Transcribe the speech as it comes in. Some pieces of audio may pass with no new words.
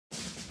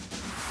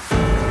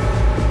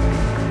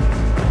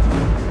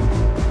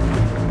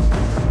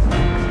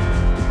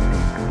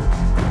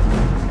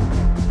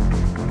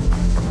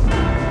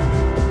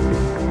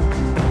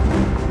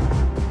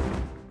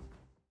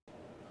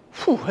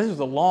this was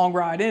a long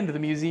ride into the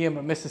Museum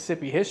of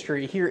Mississippi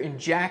History here in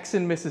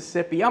Jackson,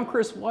 Mississippi. I'm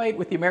Chris White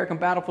with the American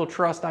Battlefield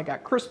Trust. I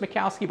got Chris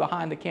Mikowski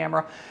behind the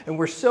camera, and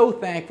we're so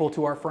thankful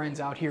to our friends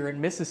out here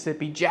in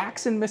Mississippi.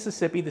 Jackson,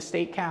 Mississippi, the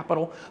state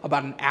capital,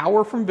 about an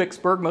hour from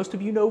Vicksburg. Most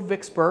of you know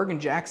Vicksburg, and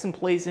Jackson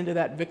plays into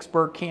that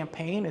Vicksburg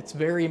campaign. It's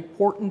very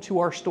important to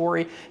our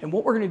story, and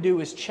what we're going to do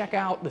is check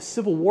out the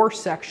Civil War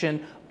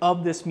section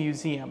of this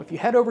museum. If you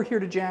head over here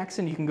to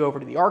Jackson, you can go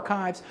over to the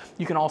archives.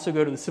 You can also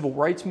go to the Civil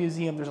Rights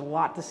Museum. There's a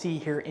lot to see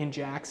here in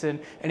Jackson.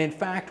 And in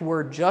fact,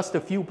 we're just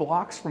a few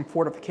blocks from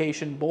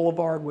Fortification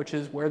Boulevard, which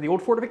is where the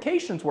old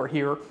fortifications were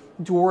here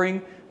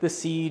during the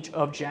siege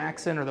of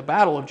Jackson, or the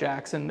Battle of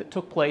Jackson, that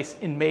took place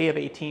in May of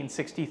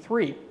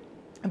 1863.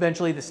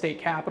 Eventually, the state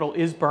capitol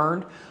is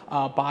burned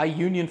by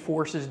Union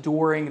forces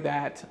during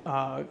that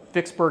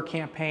Vicksburg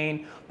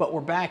campaign, but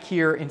we're back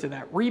here into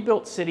that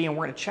rebuilt city, and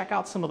we're going to check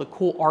out some of the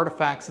cool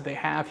artifacts that they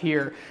have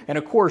here. And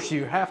of course,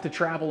 you have to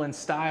travel in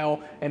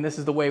style, and this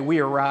is the way we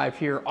arrive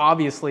here,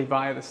 obviously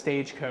via the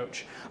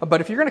stagecoach. But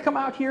if you're going to come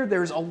out here,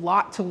 there's a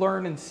lot to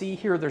learn and see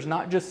here. There's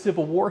not just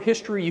Civil War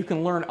history. You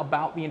can learn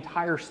about the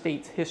entire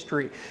state's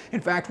history.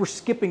 In fact, we're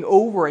skipping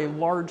over a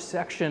large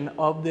section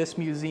of this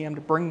museum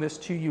to bring this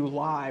to you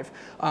live.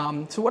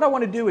 So what I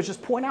want to do is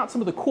just point out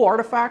some of the cool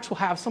artifacts. We'll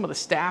have some of the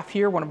staff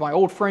here. One of my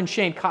old friends,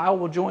 Shane Kyle,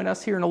 will join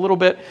us here in a little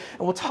bit, and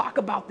we'll talk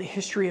about the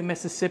history of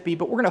Mississippi.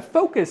 But we're going to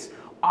focus,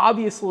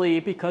 obviously,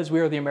 because we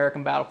are the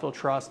American Battlefield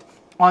Trust,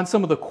 on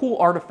some of the cool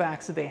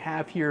artifacts that they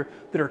have here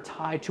that are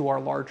tied to our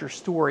larger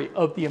story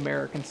of the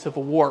American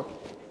Civil War.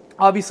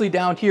 Obviously,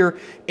 down here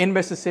in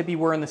Mississippi,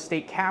 we're in the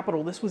state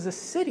capital. This was a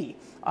city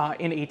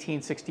in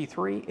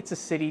 1863. It's a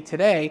city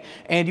today,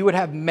 and you would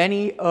have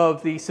many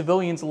of the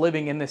civilians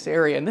living in this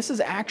area. And this is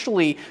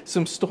actually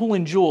some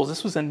stolen jewels.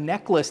 This was a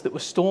necklace that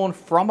was stolen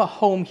from a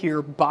home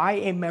here by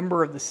a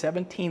member of the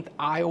 17th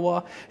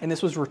Iowa, and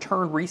this was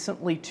returned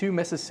recently to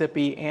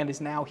Mississippi and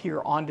is now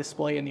here on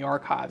display in the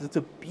archives. It's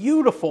a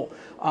beautiful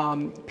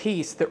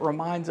piece that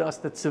reminds us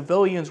that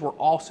civilians were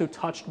also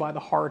touched by the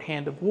hard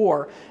hand of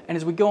war. And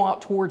as we go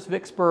out towards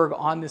Vicksburg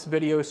on this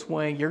video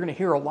swing, you're going to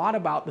hear a lot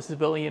about the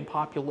civilian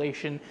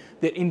population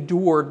that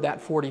endured that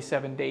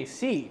 47-day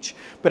siege.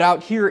 But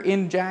out here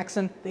in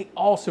Jackson, they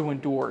also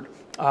endured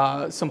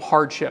some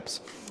hardships.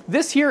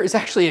 This here is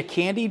actually a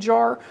candy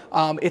jar.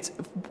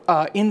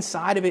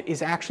 Inside of it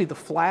is actually the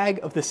flag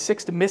of the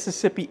 6th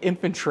Mississippi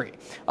Infantry,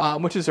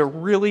 which is a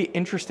really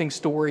interesting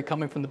story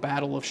coming from the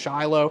Battle of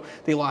Shiloh.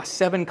 They lost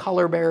 7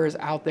 color bearers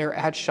out there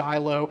at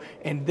Shiloh,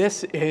 and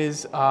this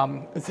is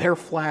their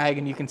flag,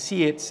 and you can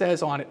see it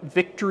says on it,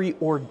 "Victory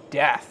or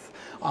Death."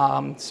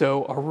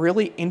 So a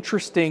really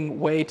interesting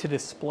way to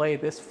display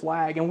this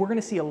flag. And we're going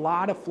to see a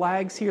lot of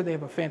flags here. They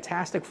have a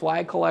fantastic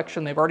flag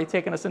collection. They've already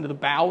taken us into the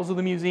bowels of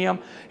the museum,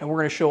 and we're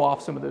going to show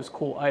off some of those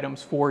cool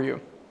items for you.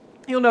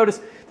 You'll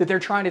notice that they're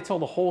trying to tell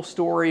the whole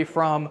story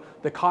from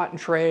the cotton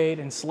trade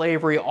and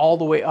slavery all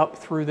the way up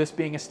through this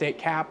being a state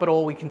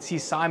capital. We can see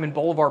Simon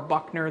Bolivar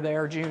Buckner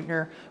there,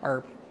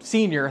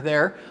 senior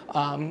there,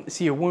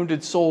 see a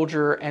wounded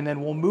soldier, and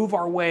then we'll move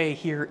our way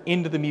here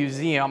into the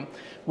museum,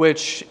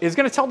 which is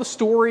going to tell the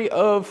story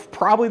of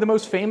probably the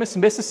most famous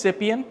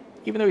Mississippian,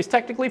 even though he's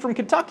technically from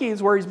Kentucky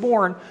is where he's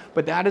born,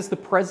 but that is the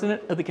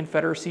President of the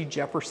Confederacy,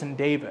 Jefferson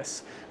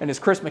Davis. And as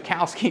Chris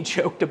Mikowski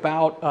joked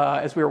about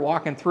as we were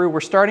walking through, we're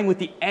starting with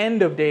the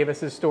end of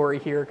Davis's story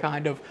here,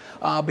 kind of,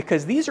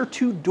 because these are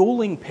 2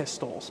 dueling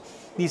pistols.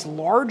 These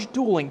large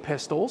dueling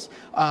pistols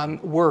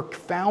were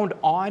found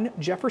on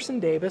Jefferson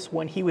Davis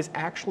when he was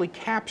actually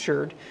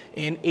captured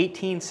in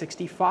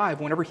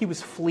 1865. Whenever he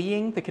was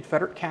fleeing the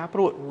Confederate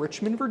capital at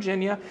Richmond,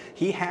 Virginia,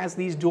 he has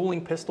these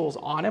dueling pistols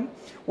on him.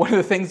 One of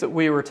the things that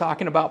we were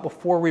talking about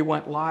before we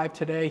went live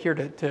today here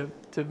to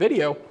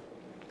video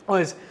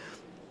was,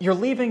 you're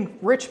leaving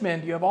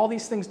Richmond, you have all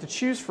these things to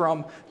choose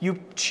from. You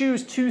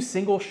choose 2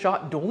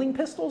 single-shot dueling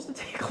pistols to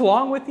take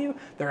along with you.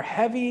 They're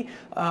heavy.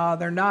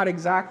 They're not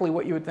exactly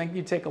what you would think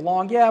you'd take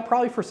along. Yeah,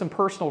 probably for some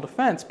personal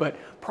defense, but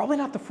probably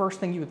not the first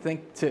thing you would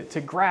think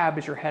to grab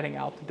as you're heading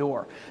out the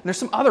door. And there's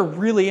some other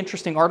really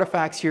interesting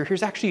artifacts here.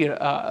 Here's actually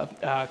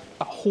a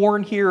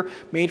horn here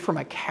made from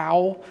a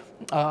cow,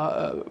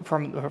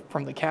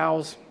 from the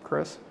cows.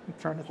 Chris, I'm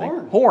trying to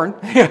think. Horn.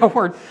 Yeah,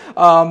 horn.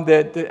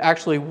 That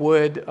actually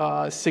would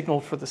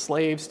signal for the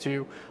slaves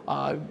to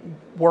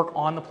work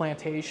on the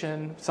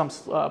plantation. Some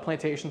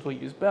plantations will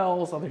use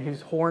bells, others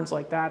use horns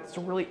like that. It's a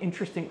really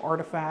interesting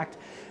artifact.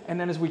 And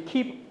then as we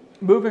keep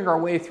moving our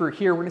way through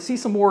here, we're going to see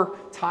some more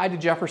tied to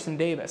Jefferson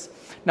Davis.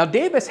 Now,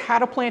 Davis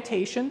had a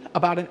plantation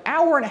about an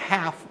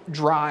hour-and-a-half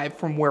drive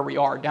from where we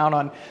are, down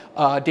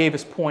on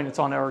Davis Point. It's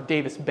on our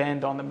Davis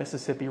Bend on the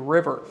Mississippi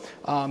River.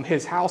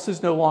 His house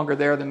is no longer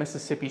there. The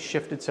Mississippi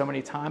shifted so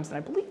many times, and I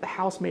believe the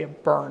house may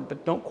have burned,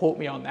 but don't quote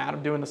me on that.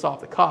 I'm doing this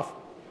off the cuff.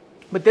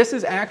 But this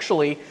is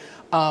actually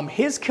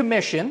his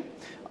commission,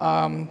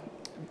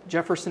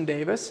 Jefferson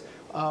Davis,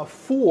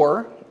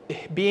 for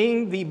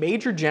being the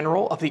Major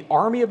General of the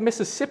Army of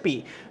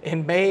Mississippi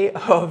in May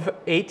of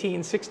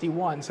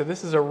 1861. So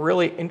this is a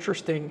really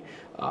interesting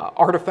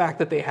artifact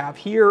that they have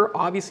here.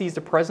 Obviously, he's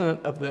the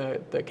president of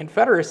the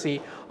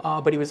Confederacy,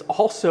 but he was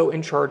also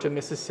in charge of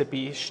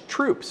Mississippi's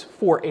troops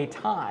for a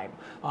time.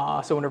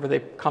 So whenever they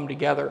come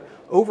together.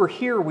 Over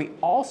here, we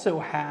also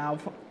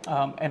have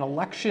an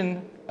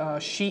election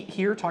sheet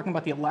here talking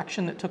about the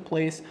election that took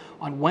place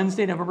on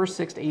Wednesday, November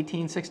 6th,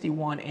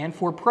 1861. And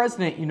for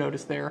president, you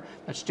notice there,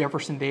 that's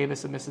Jefferson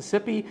Davis of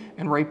Mississippi,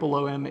 and right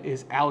below him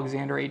is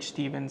Alexander H.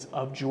 Stephens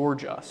of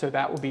Georgia. So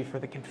that would be for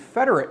the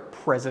Confederate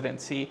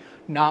presidency,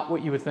 not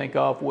what you would think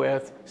of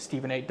with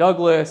Stephen A.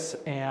 Douglas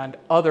and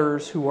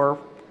others who are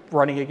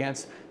running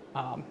against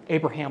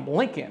Abraham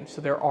Lincoln.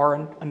 So there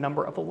are a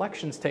number of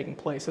elections taking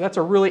place. So that's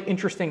a really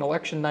interesting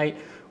election night,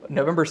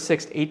 November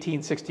 6th,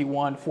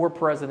 1861, for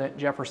President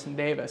Jefferson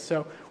Davis.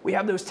 So we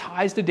have those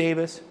ties to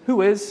Davis,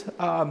 who is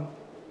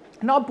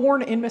not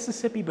born in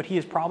Mississippi, but he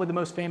is probably the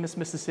most famous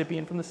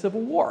Mississippian from the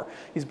Civil War.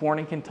 He's born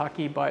in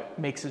Kentucky, but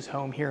makes his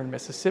home here in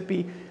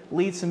Mississippi,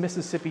 leads some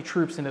Mississippi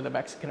troops into the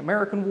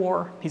Mexican-American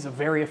War. He's a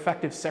very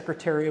effective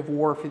Secretary of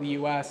War for the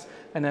U.S.,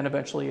 and then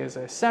eventually is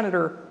a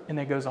senator, and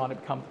then goes on to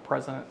become the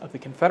president of the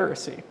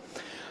Confederacy.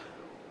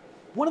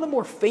 One of the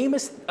more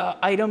famous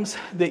items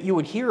that you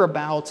would hear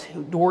about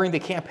during the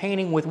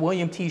campaigning with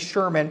William T.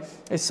 Sherman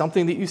is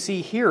something that you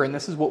see here, and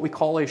this is what we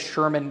call a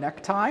Sherman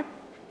necktie.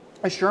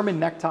 A Sherman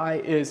necktie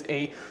is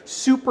a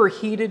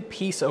superheated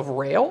piece of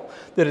rail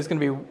that is going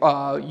to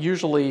be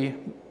usually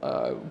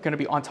going to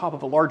be on top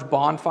of a large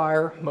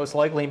bonfire, most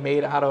likely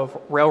made out of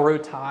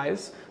railroad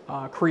ties.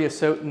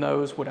 Creosote in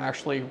those would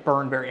actually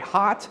burn very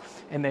hot,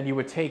 and then you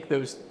would take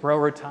those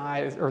railroad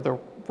ties or the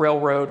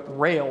railroad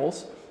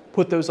rails,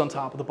 put those on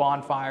top of the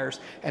bonfires,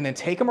 and then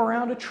take them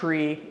around a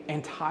tree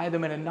and tie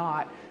them in a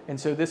knot. And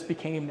so this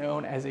became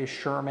known as a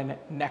Sherman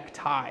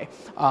necktie.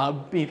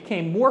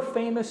 Became more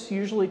famous,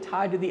 usually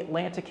tied to the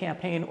Atlanta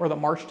campaign or the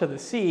March to the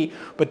Sea,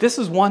 but this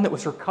is one that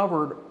was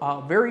recovered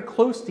very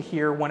close to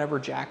here whenever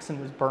Jackson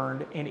was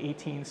burned in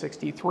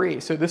 1863.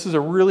 So this is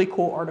a really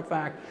cool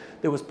artifact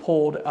that was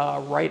pulled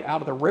right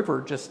out of the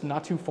river, just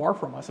not too far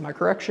from us. Am I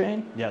correct,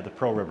 Shane? Yeah, the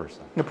Pearl River.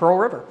 The Pearl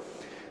River.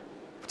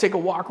 Take a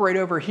walk right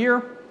over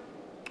here.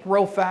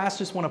 Real fast,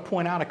 just want to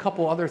point out a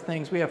couple other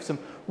things. We have some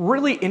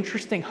really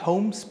interesting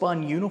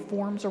homespun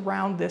uniforms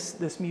around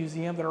this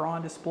museum that are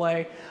on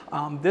display.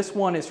 This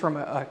one is from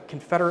a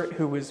Confederate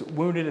who was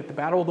wounded at the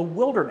Battle of the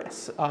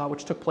Wilderness,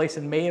 which took place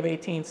in May of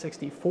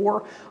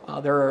 1864.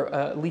 There are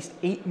at least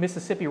 8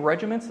 Mississippi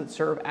regiments that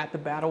serve at the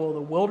Battle of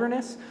the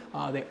Wilderness.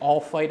 They all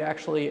fight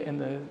actually in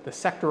the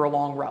sector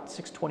along Route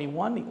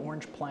 621, the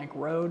Orange Plank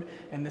Road,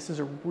 and this is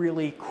a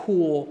really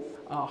cool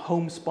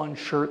homespun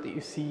shirt that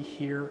you see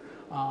here.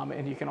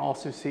 And you can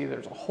also see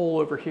there's a hole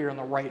over here in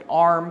the right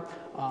arm.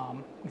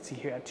 You can see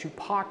he had 2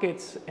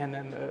 pockets, and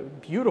then the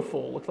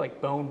beautiful, look like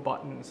bone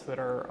buttons that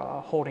are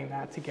holding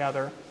that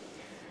together.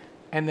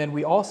 And then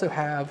we also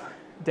have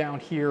down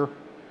here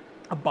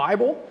a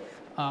Bible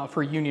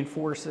for Union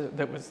forces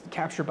that was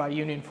captured by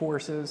Union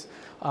forces.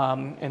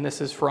 And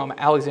this is from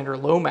Alexander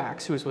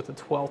Lomax, who was with the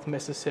 12th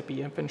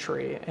Mississippi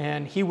Infantry.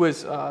 And he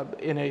was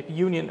in a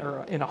Union,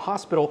 or in a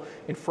hospital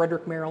in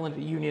Frederick, Maryland,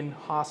 a Union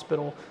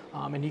hospital.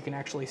 And you can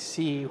actually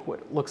see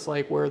what looks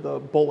like where the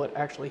bullet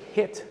actually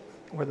hit,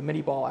 where the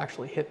mini ball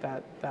actually hit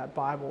that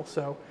Bible.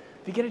 So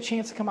if you get a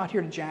chance to come out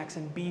here to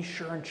Jackson, be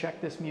sure and check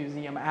this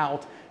museum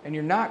out. And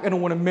you're not going to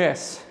want to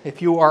miss,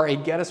 if you are a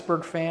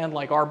Gettysburg fan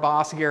like our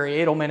boss Gary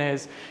Edelman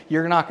is,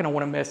 you're not going to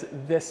want to miss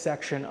this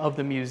section of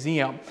the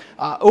museum.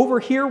 Over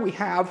here we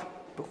have,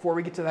 before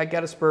we get to that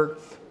Gettysburg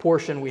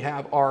portion, we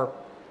have our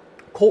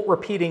Colt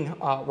repeating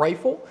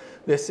rifle.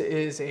 This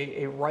is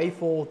a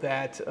rifle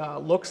that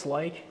looks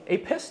like a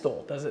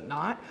pistol, does it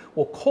not?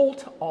 Well,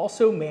 Colt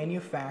also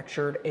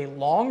manufactured a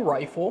long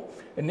rifle.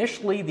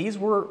 Initially, these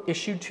were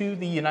issued to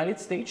the United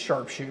States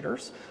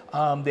sharpshooters.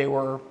 They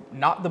were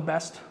not the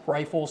best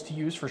rifles to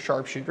use for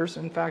sharpshooters.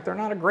 In fact, they're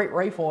not a great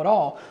rifle at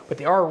all, but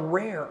they are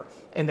rare,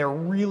 and they're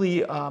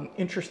really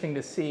interesting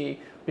to see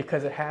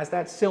because it has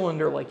that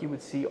cylinder like you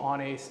would see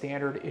on a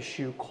standard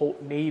issue Colt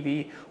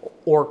Navy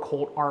or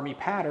Colt Army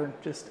pattern,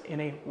 just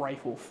in a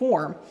rifle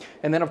form.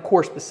 And then of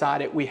course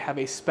beside it we have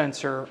a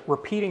Spencer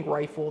repeating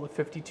rifle, the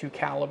 52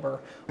 caliber,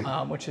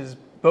 which is,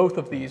 both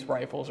of these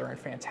rifles are in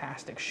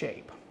fantastic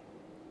shape.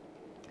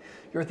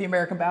 You're at the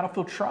American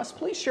Battlefield Trust.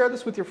 Please share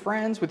this with your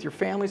friends, with your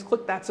families.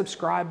 Click that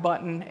subscribe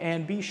button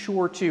and be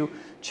sure to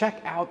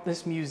check out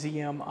this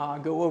museum.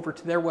 Go over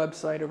to their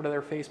website, over to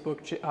their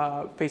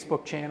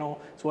Facebook channel,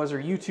 as well as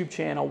their YouTube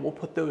channel. We'll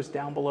put those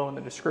down below in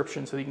the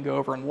description so you can go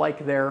over and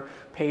like their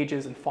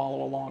pages and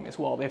follow along as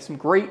well. They have some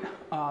great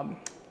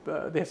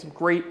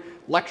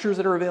lectures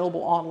that are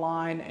available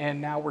online,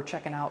 and now we're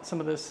checking out some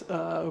of this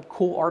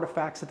cool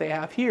artifacts that they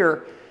have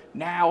here,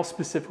 now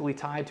specifically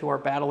tied to our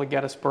Battle of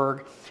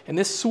Gettysburg. And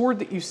this sword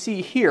that you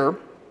see here,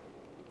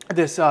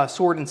 this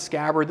sword and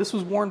scabbard, this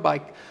was worn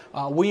by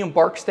William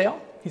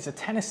Barksdale. He's a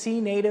Tennessee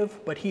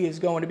native, but he is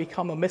going to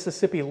become a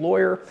Mississippi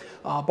lawyer.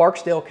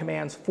 Barksdale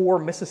commands 4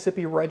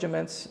 Mississippi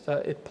regiments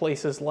at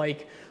places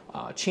like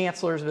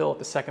Chancellorsville at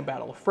the Second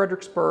Battle of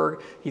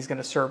Fredericksburg. He's going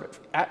to serve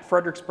at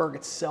Fredericksburg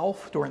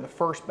itself during the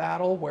First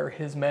Battle, where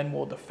his men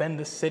will defend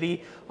the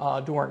city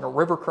during a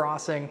river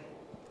crossing.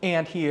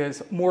 And he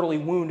is mortally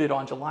wounded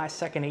on July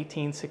 2nd,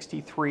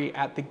 1863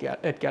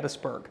 at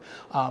Gettysburg.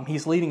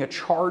 He's leading a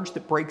charge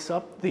that breaks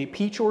up the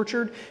peach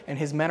orchard, and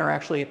his men are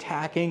actually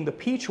attacking the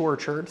peach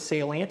orchard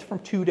salient from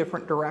two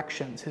different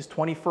directions. His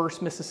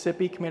 21st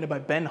Mississippi, commanded by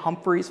Ben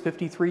Humphreys,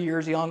 53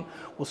 years young,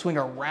 will swing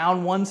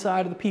around one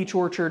side of the peach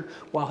orchard,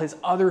 while his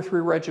other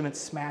three regiments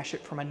smash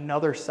it from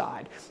another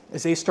side.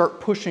 As they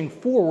start pushing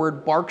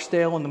forward,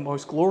 Barksdale, in the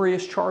most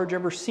glorious charge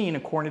ever seen,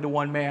 according to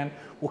one man,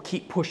 will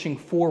keep pushing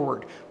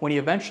forward. When he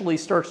eventually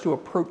starts to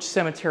approach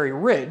Cemetery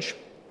Ridge,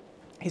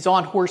 he's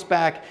on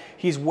horseback.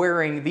 He's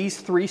wearing these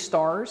 3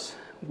 stars,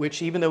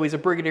 which, even though he's a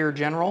brigadier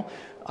general,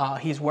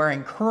 he's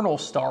wearing colonel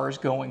stars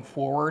going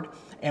forward,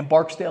 and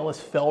Barksdale is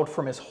felled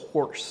from his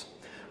horse.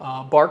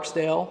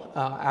 Barksdale,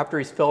 after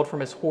he's felled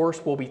from his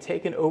horse, will be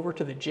taken over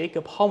to the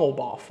Jacob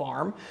Hummelbaugh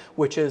farm,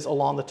 which is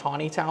along the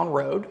Taneytown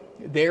Road.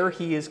 There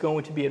he is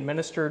going to be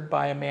administered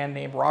by a man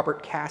named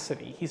Robert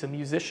Cassidy. He's a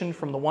musician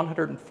from the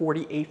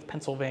 148th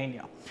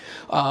Pennsylvania.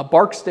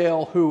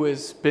 Barksdale, who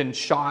has been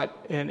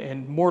shot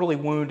and mortally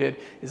wounded,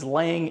 is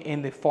laying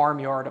in the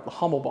farmyard of the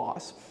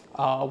Hummelbaughs.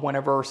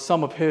 Whenever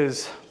some of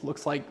his,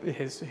 looks like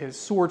his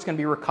sword's going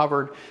to be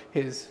recovered,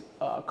 his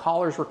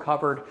collar's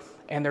recovered,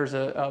 and there's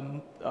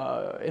in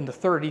the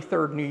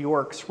 33rd New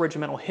York's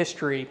regimental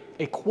history,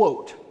 a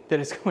quote that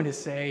is going to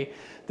say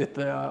that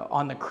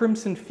on the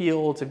crimson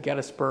fields of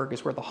Gettysburg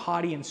is where the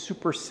haughty and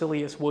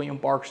supercilious William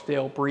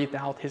Barksdale breathed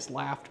out his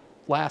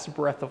last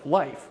breath of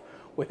life,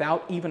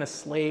 without even a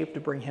slave to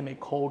bring him a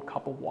cold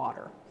cup of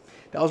water.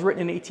 That was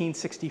written in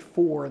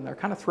 1864, and they're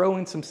kind of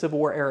throwing some Civil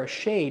War era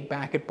shade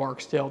back at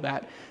Barksdale,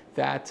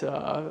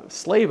 that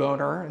slave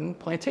owner and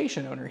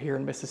plantation owner here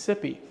in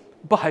Mississippi.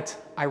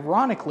 But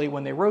ironically,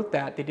 when they wrote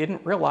that, they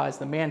didn't realize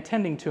the man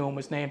tending to him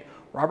was named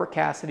Robert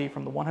Cassidy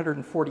from the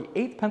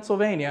 148th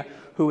Pennsylvania,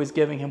 who is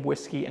giving him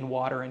whiskey and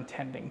water and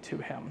tending to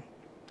him.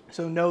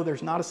 So no,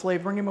 there's not a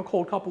slave bringing him a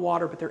cold cup of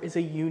water, but there is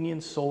a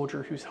Union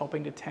soldier who's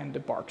helping to tend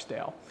to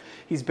Barksdale.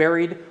 He's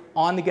buried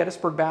on the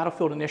Gettysburg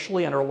battlefield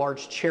initially under a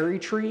large cherry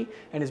tree,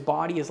 and his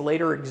body is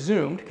later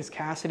exhumed, because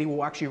Cassidy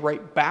will actually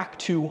write back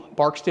to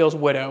Barksdale's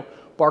widow.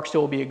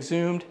 Barksdale will be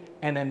exhumed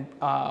and then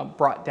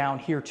brought down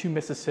here to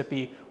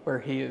Mississippi, where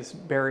he is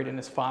buried in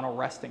his final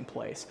resting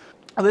place.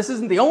 Now, this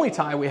isn't the only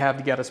tie we have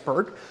to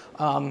Gettysburg.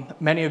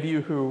 Many of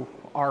you who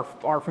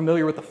are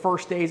familiar with the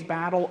first day's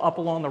battle up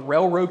along the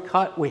railroad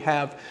cut, we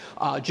have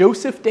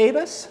Joseph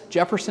Davis,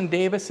 Jefferson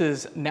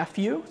Davis's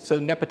nephew, so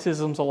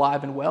nepotism's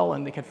alive and well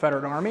in the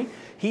Confederate Army.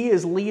 He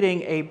is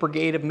leading a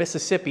brigade of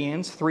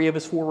Mississippians. 3 of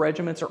his 4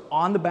 regiments are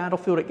on the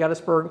battlefield at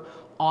Gettysburg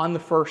on the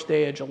first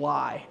day of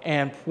July.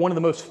 And one of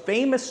the most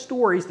famous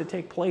stories to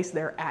take place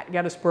there at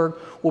Gettysburg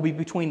will be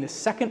between the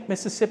 2nd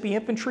Mississippi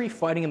Infantry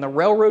fighting in the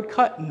railroad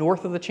cut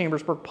north of the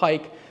Chambersburg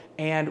Pike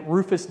and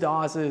Rufus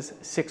Dawes's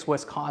 6th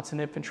Wisconsin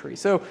Infantry.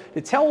 So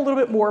to tell a little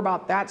bit more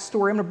about that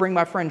story, I'm going to bring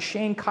my friend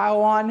Shane Kyle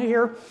on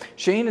here.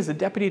 Shane is the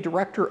deputy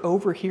director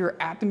over here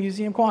at the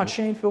museum. Come on,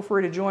 Shane, feel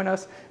free to join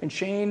us. And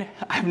Shane,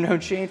 I've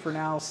known Shane for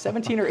now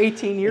 17 or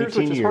 18 years,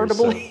 which is hard to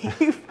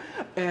believe.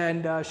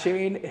 And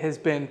Shane has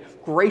been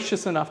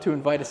gracious enough to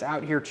invite us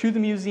out here to the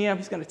museum.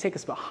 He's going to take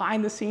us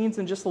behind the scenes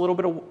in just a little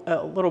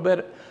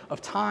bit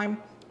of time,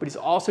 but he's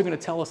also going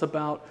to tell us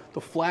about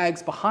the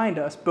flags behind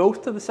us,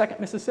 both to the 2nd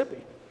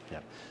Mississippi. Yeah.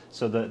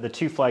 So the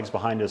 2 flags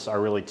behind us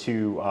are really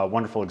 2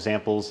 wonderful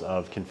examples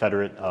of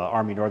Confederate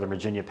Army Northern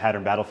Virginia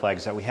pattern battle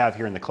flags that we have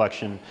here in the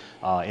collection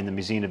in the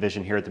museum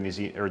division here at the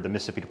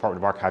Mississippi Department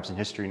of Archives and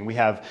History. And we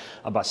have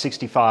about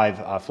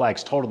 65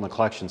 flags total in the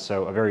collection,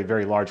 so a very,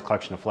 very large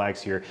collection of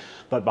flags here.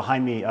 But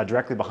behind me,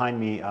 directly behind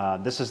me,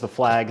 this is the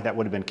flag that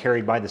would have been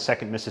carried by the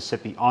 2nd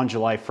Mississippi on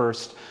July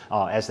 1st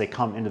as they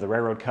come into the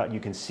railroad cut. You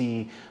can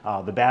see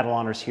the battle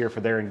honors here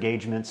for their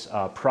engagements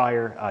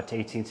prior to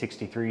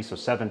 1863, so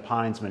Seven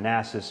Pines,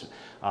 Manassas,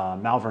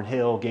 Malvern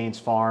Hill, Gaines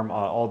Farm,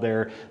 all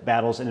their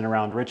battles in and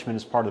around Richmond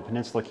as part of the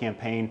Peninsula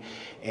Campaign.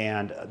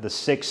 And the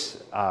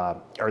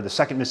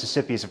 2nd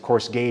Mississippi is, of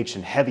course, engaged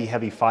in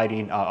heavy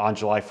fighting on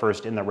July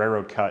 1st in the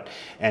railroad cut.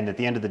 And at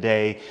the end of the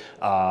day,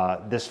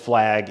 this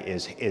flag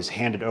is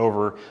handed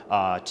over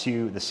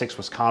to the 6th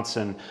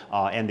Wisconsin,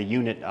 and the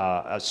unit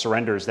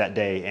surrenders that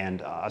day,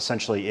 and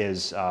essentially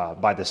is,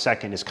 by the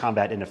 2nd, is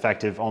combat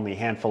ineffective. Only a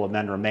handful of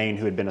men remain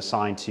who had been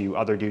assigned to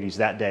other duties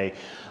that day.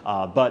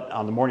 But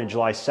on the morning of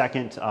July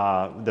 2nd,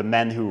 the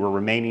men who were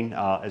remaining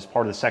as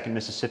part of the 2nd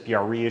Mississippi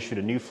are reissued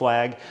a new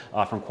flag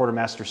from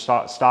Quartermaster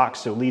stock.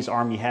 So Lee's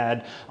army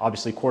had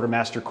obviously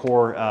Quartermaster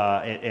Corps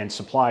and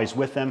supplies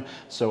with them.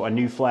 So a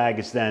new flag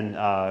is then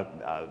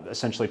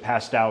essentially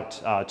passed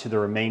out to the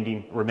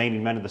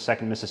remaining men of the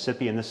 2nd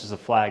Mississippi, and this is a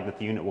flag that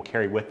the unit will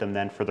carry with them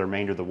then for the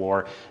remainder of the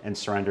war and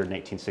surrendered in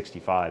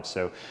 1865.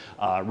 So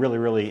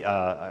really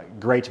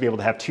great to be able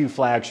to have 2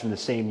 flags from the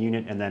same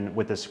unit, and then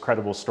with this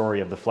incredible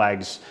story of the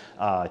flags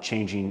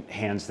changing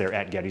hands there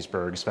at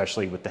Gettysburg,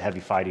 especially with the heavy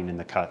fighting in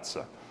the cut.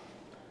 So.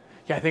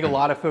 Yeah, I think a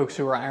lot of folks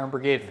who are Iron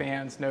Brigade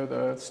fans know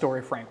the story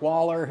of Frank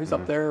Waller, who's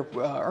up there,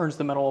 earns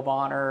the Medal of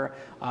Honor,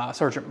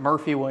 Sergeant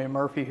Murphy, William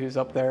Murphy, who's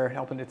up there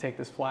helping to take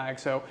this flag.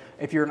 So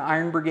if you're an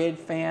Iron Brigade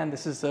fan,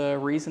 this is a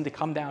reason to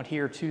come down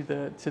here to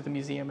the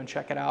museum and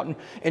check it out.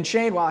 And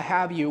Shane, while I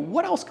have you,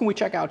 what else can we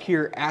check out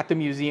here at the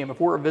museum? If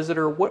we're a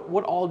visitor,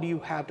 what all do you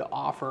have to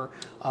offer?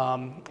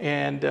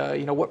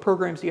 You know, what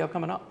programs do you have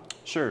coming up?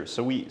 Sure.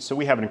 So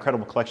we have an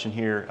incredible collection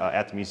here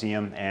at the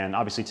museum, and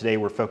obviously today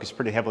we're focused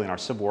pretty heavily on our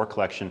Civil War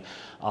collection.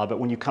 But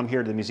when you come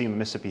here to the Museum of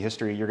Mississippi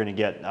History, you're going to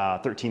get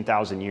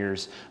 13,000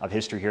 years of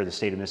history here in the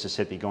state of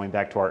Mississippi, going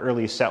back to our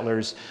earliest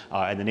settlers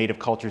and the native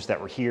cultures that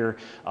were here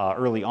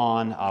early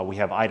on. We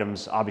have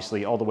items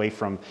obviously all the way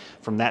from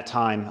that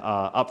time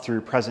up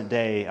through present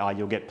day.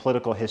 You'll get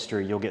political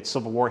history, you'll get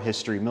Civil War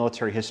history,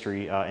 military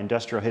history,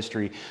 industrial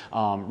history.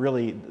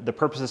 Really, the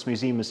purpose of this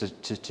museum is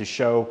to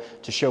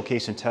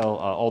showcase and tell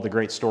all the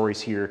great stories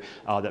here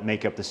that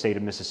make up the state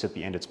of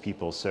Mississippi and its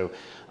people. So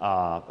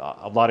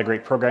a lot of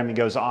great programming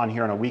goes on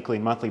here on a weekly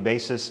and monthly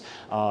basis.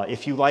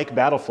 If you like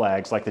battle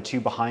flags like the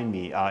two behind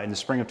me, in the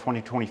spring of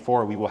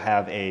 2024 we will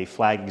have a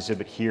flag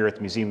exhibit here at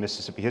the Museum of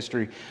Mississippi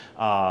History.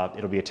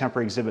 It'll be a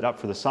temporary exhibit up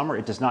for the summer.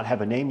 It does not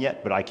have a name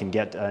yet, but I can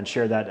get and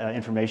share that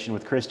information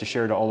with Chris to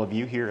share to all of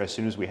you here as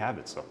soon as we have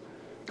it. So.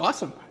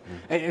 Awesome.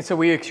 And so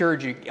we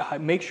encourage you,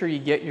 make sure you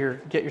get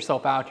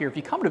yourself out here. If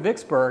you come to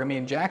Vicksburg, I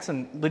mean,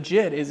 Jackson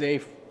legit is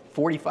a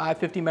 45,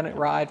 50-minute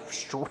ride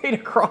straight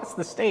across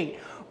the state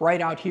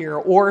right out here.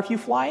 Or if you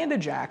fly into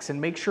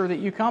Jackson, make sure that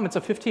you come. It's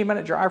a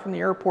 15-minute drive from the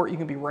airport. You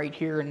can be right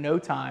here in no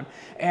time.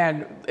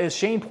 And as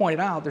Shane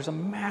pointed out, there's a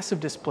massive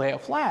display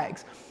of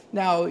flags.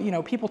 Now, you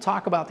know, people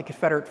talk about the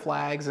Confederate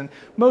flags, and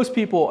most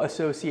people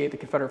associate the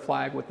Confederate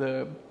flag with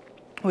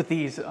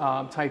these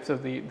types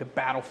of the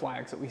battle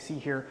flags that we see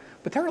here.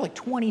 But there are like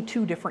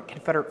 22 different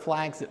Confederate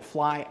flags that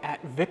fly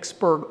at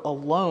Vicksburg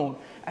alone.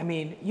 I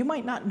mean, you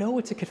might not know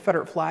it's a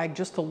Confederate flag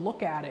just to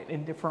look at it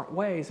in different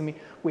ways. I mean,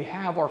 we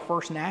have our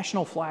first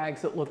national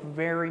flags that look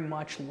very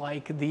much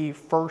like the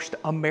first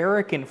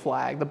American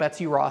flag, the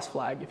Betsy Ross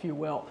flag, if you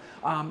will.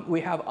 We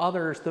have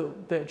others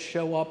that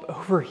show up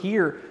over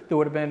here that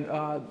would have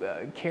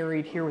been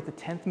carried here with the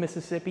 10th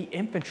Mississippi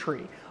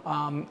Infantry.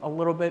 A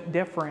little bit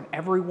different.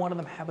 Every one of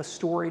them have a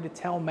story to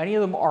tell. Many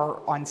of them are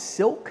on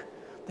silk.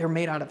 They're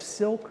made out of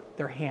silk.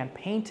 They're hand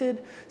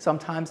painted.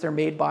 Sometimes they're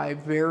made by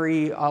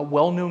very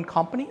well-known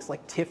companies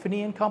like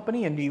Tiffany and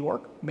Company in New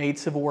York, made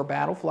Civil War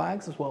battle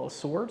flags as well as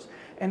swords.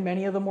 And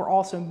many of them were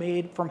also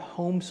made from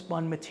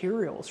homespun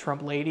materials from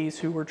ladies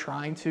who were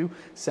trying to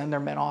send their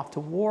men off to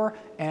war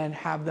and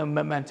have them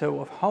memento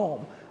of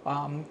home.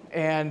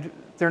 And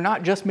they're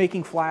not just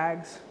making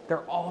flags,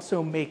 they're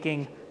also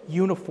making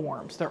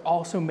uniforms. They're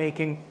also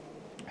making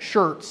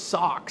shirts,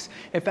 socks.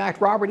 In fact,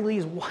 Robert E.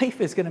 Lee's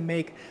wife is going to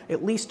make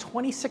at least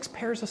 26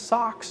 pairs of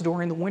socks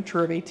during the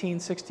winter of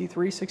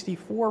 1863-64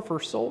 for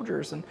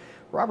soldiers. And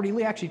Robert E.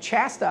 Lee actually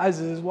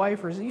chastises his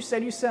wife. You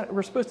said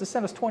were supposed to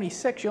send us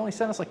 26. You only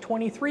sent us like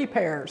 23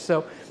 pairs.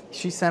 So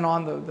she sent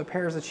on the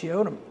pairs that she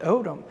owed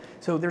him.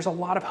 So there's a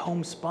lot of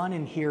homespun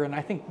in here. And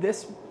I think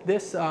this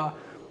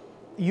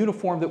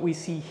uniform that we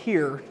see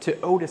here to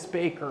Otis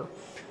Baker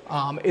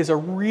is a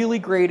really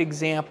great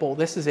example.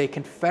 This is a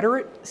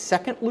Confederate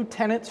second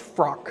lieutenant's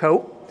frock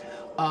coat.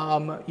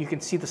 You can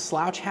see the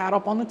slouch hat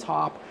up on the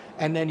top,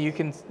 and then you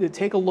can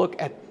take a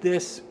look at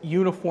this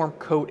uniform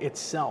coat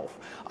itself.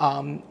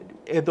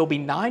 There'll be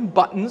 9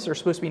 buttons. There's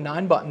supposed to be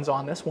 9 buttons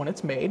on this when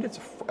it's made.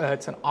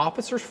 It's an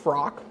officer's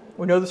frock.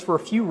 We know this for a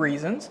few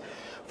reasons.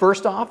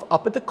 First off,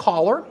 up at the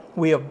collar,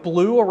 we have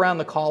blue around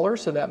the collar,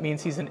 so that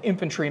means he's an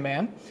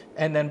infantryman.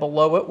 And then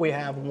below it, we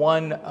have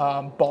one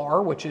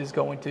bar, which is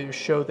going to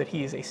show that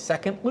he is a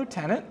second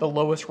lieutenant, the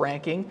lowest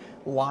ranking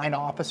line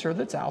officer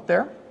that's out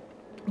there.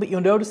 But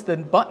you'll notice the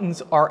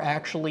buttons are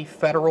actually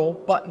federal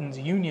buttons,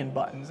 Union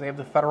buttons. They have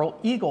the Federal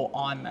Eagle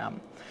on them.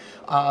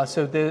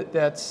 So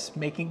that's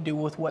making do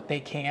with what they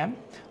can.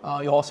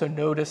 You'll also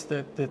notice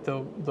that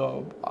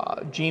the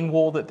jean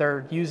wool that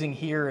they're using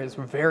here is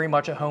very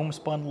much a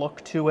homespun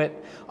look to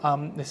it.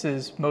 This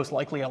is most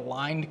likely a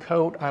lined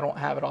coat. I don't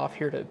have it off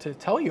here to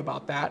tell you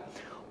about that.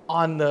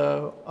 On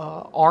the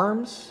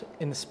arms,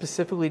 and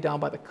specifically down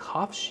by the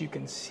cuffs, you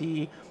can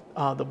see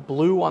the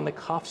blue on the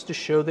cuffs to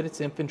show that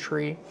it's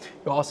infantry.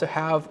 You also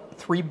have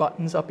 3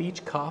 buttons up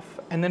each cuff,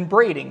 and then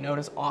braiding, known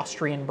as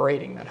Austrian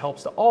braiding. That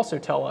helps to also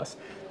tell us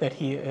that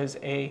he is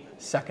a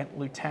second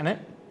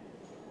lieutenant.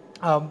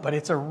 But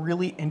it's a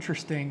really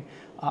interesting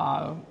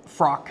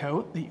frock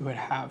coat that you would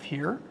have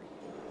here.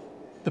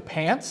 The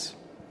pants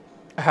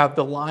have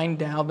the line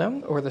down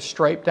them, or the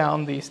stripe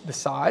down the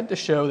side to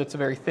show that's a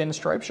very thin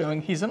stripe,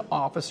 showing he's an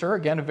officer.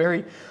 Again, a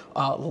very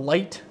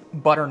light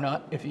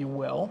butternut, if you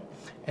will.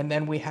 And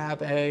then we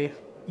have a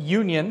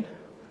Union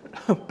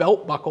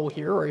belt buckle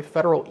here, or a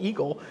Federal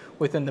Eagle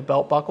within the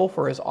belt buckle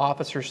for his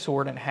officer's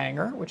sword and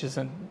hanger, which is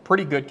in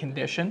pretty good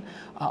condition,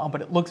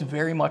 but it looks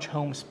very much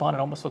homespun. It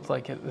almost looks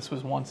like this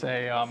was once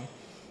an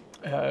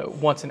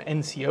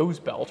NCO's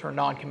belt, or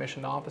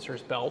non-commissioned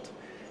officer's belt.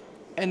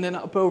 And then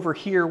up over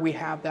here, we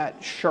have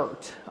that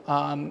shirt,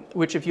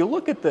 which if you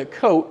look at the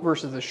coat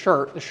versus the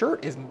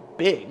shirt is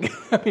big.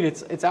 I mean,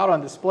 it's out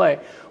on display,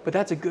 but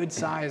that's a good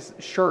size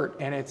shirt,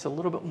 and it's a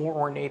little bit more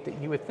ornate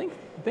than you would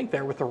think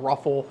there with the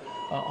ruffle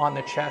on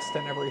the chest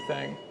and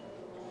everything.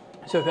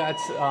 So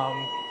that's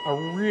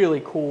a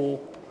really cool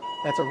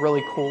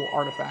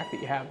artifact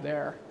that you have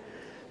there.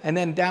 And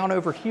then down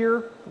over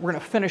here, we're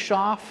gonna finish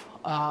off.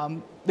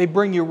 They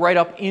bring you right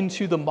up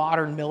into the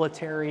modern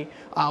military.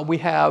 We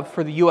have,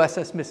 for the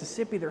USS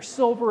Mississippi, there's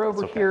silver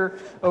over here.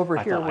 Over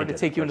here, we're gonna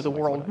take you into the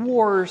World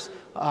Wars.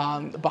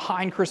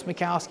 Behind Chris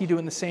Mikowski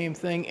doing the same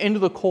thing, into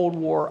the Cold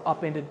War,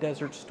 up into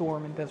Desert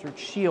Storm and Desert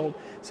Shield.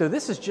 So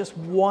this is just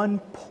one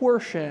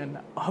portion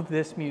of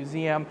this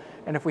museum.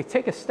 And if we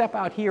take a step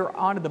out here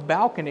onto the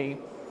balcony,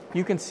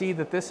 you can see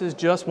that this is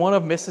just one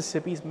of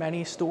Mississippi's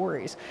many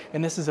stories.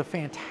 And this is a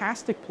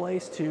fantastic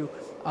place to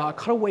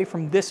cut away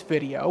from this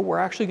video. We're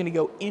actually gonna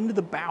go into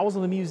the bowels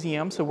of the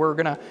museum. So we're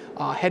gonna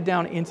head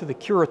down into the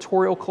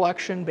curatorial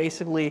collection,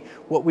 basically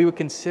what we would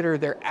consider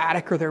their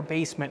attic or their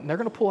basement. And they're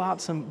gonna pull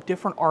out some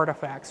different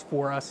artifacts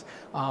for us,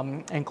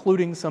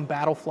 including some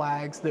battle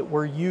flags that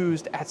were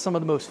used at some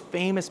of the most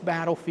famous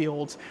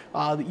battlefields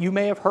that you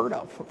may have heard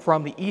of,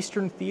 from the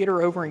Eastern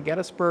Theater over in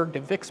Gettysburg to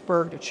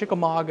Vicksburg to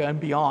Chickamauga and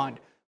beyond.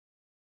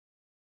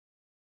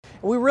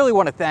 We really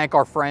want to thank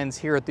our friends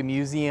here at the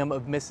Museum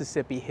of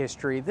Mississippi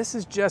History. This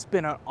has just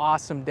been an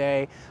awesome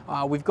day.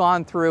 We've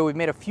gone through, we've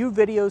made a few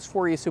videos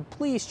for you, so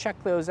please check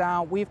those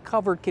out. We've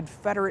covered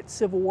Confederate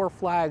Civil War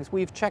flags,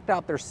 we've checked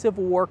out their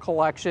Civil War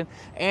collection,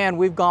 and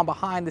we've gone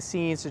behind the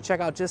scenes to check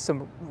out just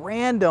some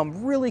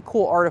random, really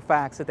cool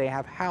artifacts that they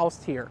have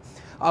housed here.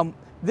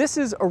 This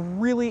is a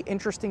really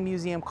interesting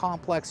museum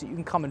complex that you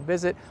can come and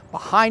visit.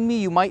 Behind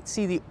me, you might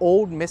see the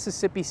old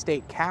Mississippi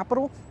State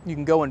Capitol. You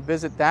can go and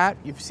visit that.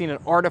 You've seen an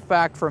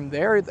artifact from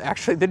there,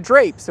 actually the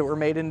drapes that were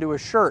made into a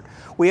shirt.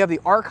 We have the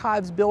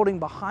Archives building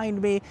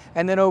behind me,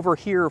 and then over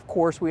here, of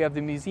course, we have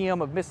the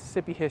Museum of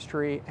Mississippi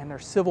History and their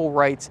Civil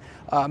Rights,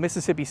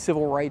 Mississippi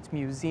Civil Rights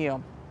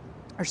Museum.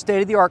 Our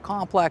state-of-the-art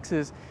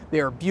complexes,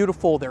 they are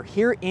beautiful. They're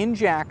here in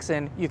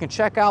Jackson. You can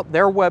check out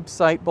their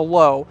website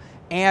below,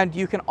 and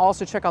you can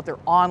also check out their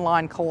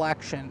online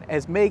collection.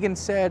 As Megan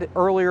said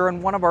earlier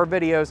in one of our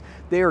videos,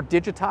 they are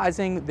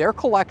digitizing their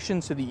collection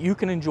so that you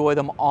can enjoy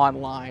them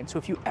online. So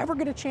if you ever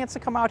get a chance to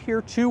come out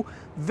here to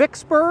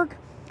Vicksburg,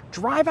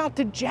 drive out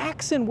to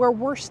Jackson where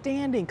we're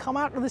standing. Come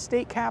out to the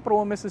state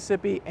capitol of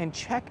Mississippi and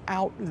check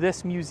out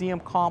this museum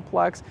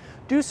complex.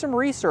 Do some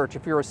research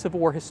if you're a Civil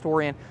War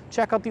historian.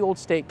 Check out the old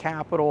state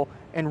capitol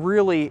and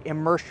really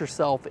immerse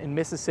yourself in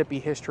Mississippi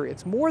history.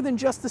 It's more than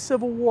just the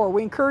Civil War.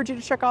 We encourage you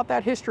to check out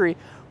that history,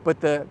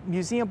 but the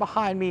museum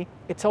behind me,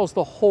 it tells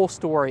the whole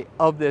story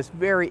of this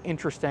very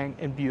interesting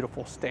and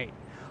beautiful state.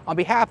 On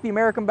behalf of the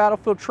American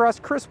Battlefield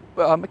Trust, Chris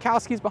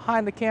Mikowski's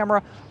behind the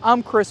camera.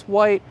 I'm Chris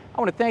White. I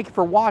want to thank you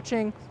for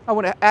watching. I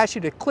want to ask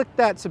you to click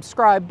that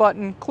subscribe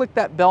button, click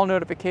that bell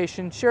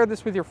notification, share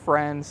this with your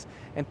friends,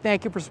 and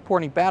thank you for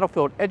supporting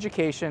Battlefield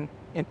education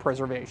and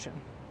preservation.